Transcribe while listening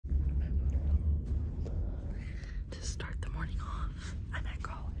to start the morning off. I'm at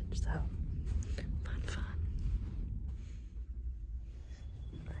college, so fun.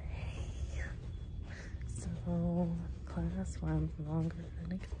 So class went longer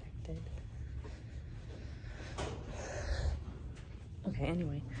than expected. Okay,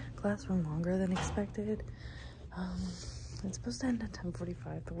 anyway, class went longer than expected. It's supposed to end at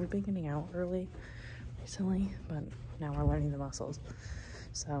 10:45, but we've been getting out early recently, but now we're learning the muscles.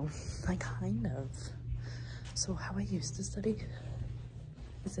 So so how I used to study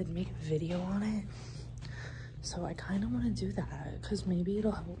is I'd make a video on it. So I kind of want to do that because maybe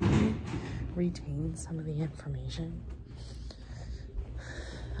it'll help me retain some of the information.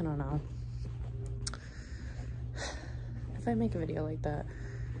 I don't know. If I make a video like that,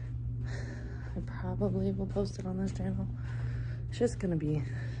 I probably will post it on this channel. It's just gonna be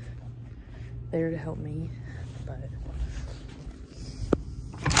there to help me, but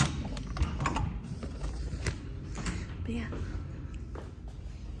yeah.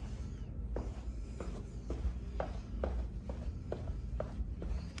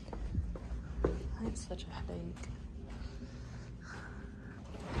 I have such a headache.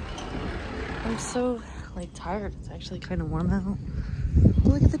 I'm so like tired. It's actually kind of warm out.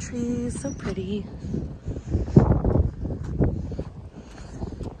 Look at the trees, so pretty.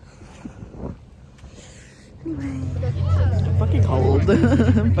 Anyway, I'm fucking cold.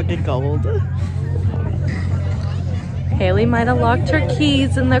 I'm fucking cold. Haley might have locked her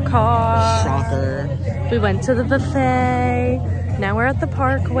keys in the car. Shocker. We went to the buffet. Now we're at the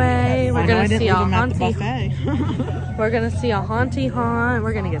Parkway. We're gonna see a haunty. We're gonna see a haunty haunt.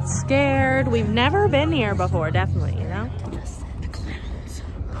 We're gonna get scared. We've never been here before, definitely, you know? The clouds.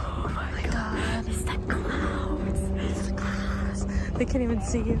 Oh my god. It's the clouds. It's the clouds. They can't even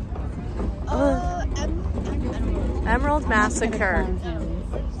see you. Emerald Massacre.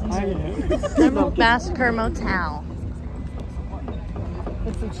 Emerald Massacre Motel.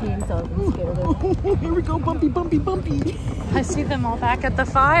 It's a chainsaw. I'm scared of it. Here we go, bumpy, bumpy, bumpy. I see them all back at the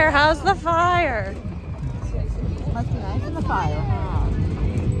fire. How's the fire? Must be nice in the fire, huh?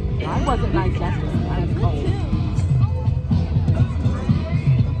 I wasn't nice yesterday. I was cold.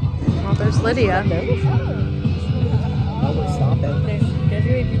 Well, there's Lydia. Oh, we're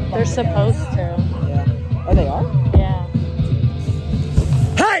stopping. They're supposed to. Yeah. Oh, they are? Yeah.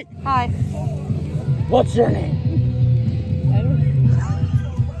 Hey! Hi. What's your name?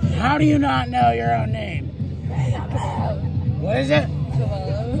 How do you not know your own name? What is it?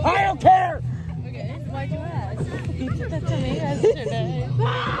 I don't care! Okay, why'd you ask? You did that to me yesterday.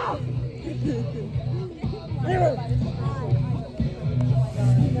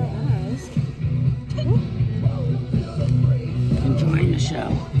 Enjoying the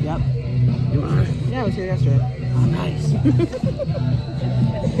show. Yep. You are? Yeah, I was here yesterday. Oh, nice.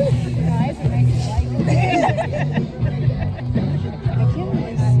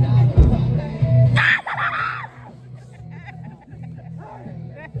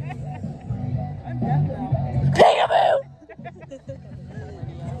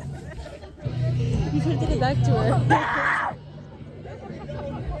 You should get it back to her.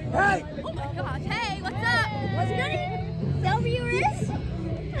 Hey! Oh my gosh, hey, what's up? What's good? Is that where you is?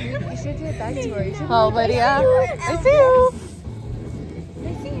 You should get it back to her. You should Oh, Lydia. I see you. I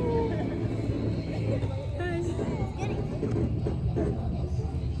see you.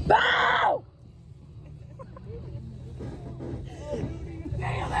 Bow!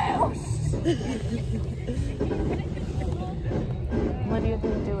 Lydia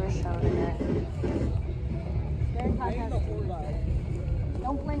didn't do her show today.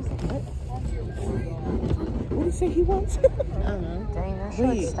 Don't blame What do you say he wants? I don't know. Dang, they're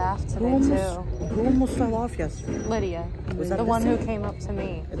short staffed today too. Who almost fell off yesterday? Lydia, Was that the the one who same? came up to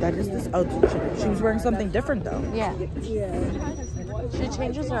me. That is this. Oh, she was wearing something different though. Yeah. She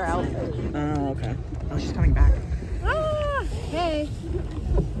changes her outfit. Oh, okay. Oh, she's coming back. Hey.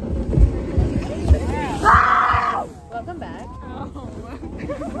 Welcome back.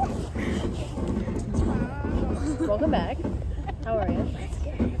 Welcome back. How are you?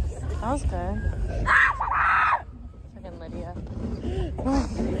 That was good. Freaking Lydia.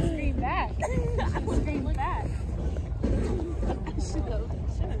 Scream back. Scream back.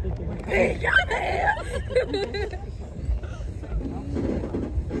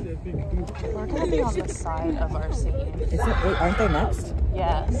 We're gonna be on the side of our seat. Wait, aren't they next?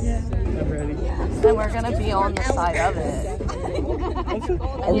 Yes. I'm ready. And we're gonna be on the side of it.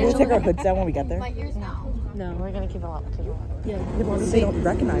 Are we gonna take our hoods down when we get there? No. No, we're gonna keep it locked. Yeah, what if they don't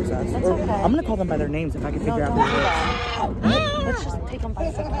recognize us? That's Or, okay. I'm gonna call them by their names if I can No, figure don't out. do that. Let's just take them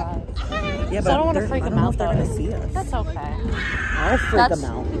by surprise. Yeah, So I don't want to they're- freak I them don't know out if they're though. gonna see us. That's okay. I'll freak them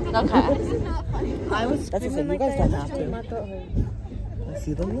out. Okay. I was That's the thing, you guys don't have to. I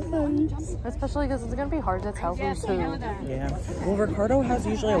see the lights. Especially because it's gonna be hard to tell who's who. Yeah. Well, Ricardo has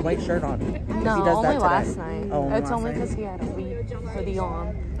usually a white shirt on. No, he does only that today. last night. Oh, It's last only night. because he had a hoodie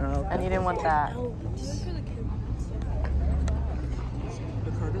on, Oh, okay. and he didn't want that.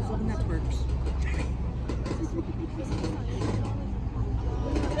 Ricardo's looking at twerks.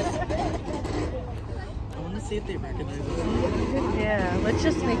 I want to see if they recognize us. Yeah, let's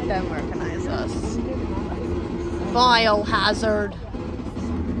just make them recognize us. Biohazard.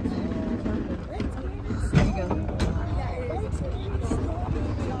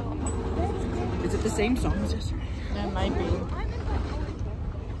 Is it the same song as yesterday? It might be.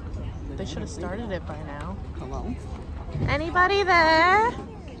 They should have started it by now. Hello? Anybody there?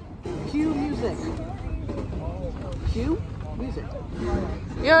 Cue music. Cue music.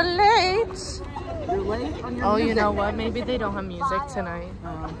 You're late. You're late on your Oh, music. you know what? Maybe they don't have music tonight.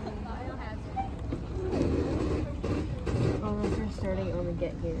 Oh, we're starting when we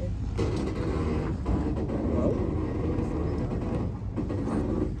get here.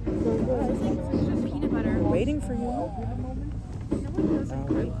 Peanut butter. We're waiting for you. Oh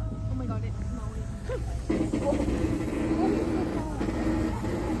my god, it's snowing.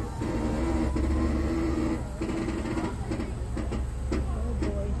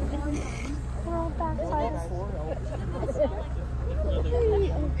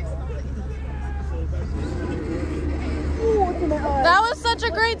 That was such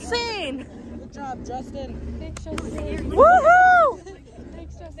a great scene. Good job, Justin. Thanks, Justin. Woohoo!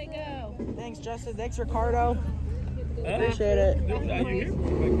 Thanks, Justin. Go. Thanks, Justin. Thanks, Ricardo. Appreciate it.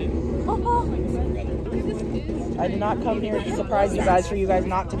 I did not come here to surprise you guys for you guys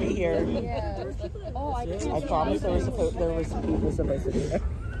not to be here. Oh, I promise there was people supposed to be there.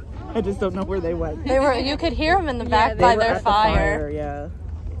 I just don't know where they went. They were. You could hear them in the back They by were their at the fire. Yeah.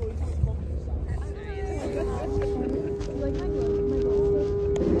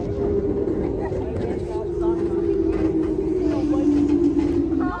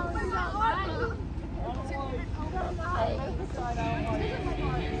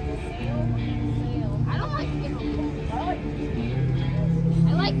 I don't like it.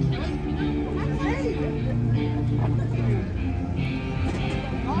 I like killing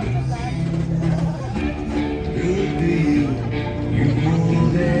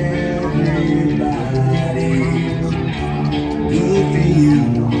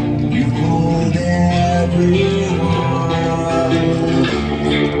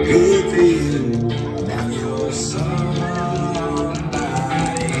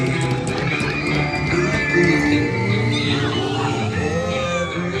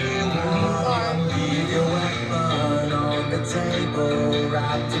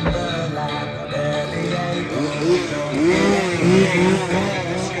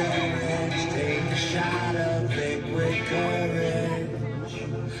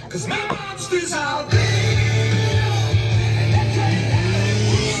Cause my monster's out there.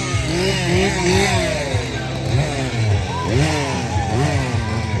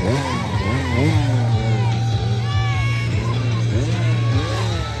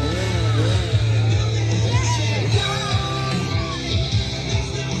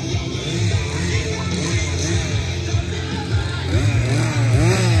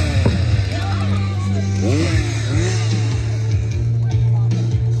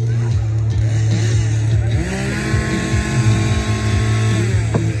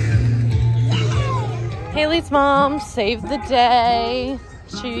 Haley's mom saved the day.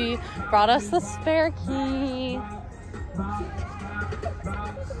 She brought us the spare key.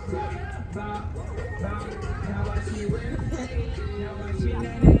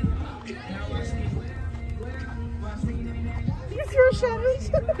 You throw shadows.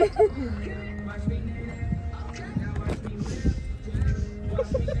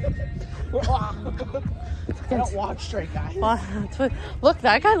 I don't walk straight, guys. Well, look,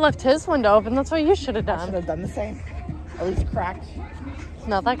 that guy left his window open. That's what you should have Should done. have done the same. At least cracked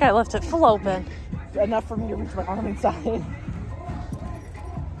No, that guy left it full open. enough for me to reach my arm inside.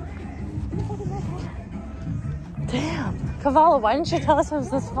 Damn. Kavala, why didn't you tell us it was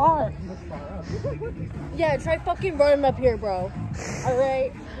this far? Yeah, try fucking running up here, bro.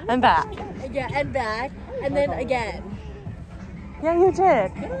 Alright? And back. Yeah, and back. And then again. Yeah, you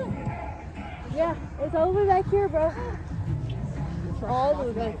did. Yeah, it's all the way back here, bro. All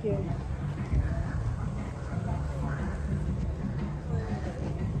the way back here.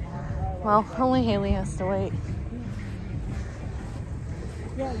 Well, only Haley has to wait.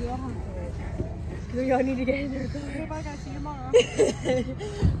 Yeah, we all have to wait. Because we all need to get in there. Bye guys, see you tomorrow.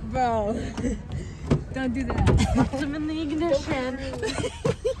 Bro, don't do that. Locked him in the ignition.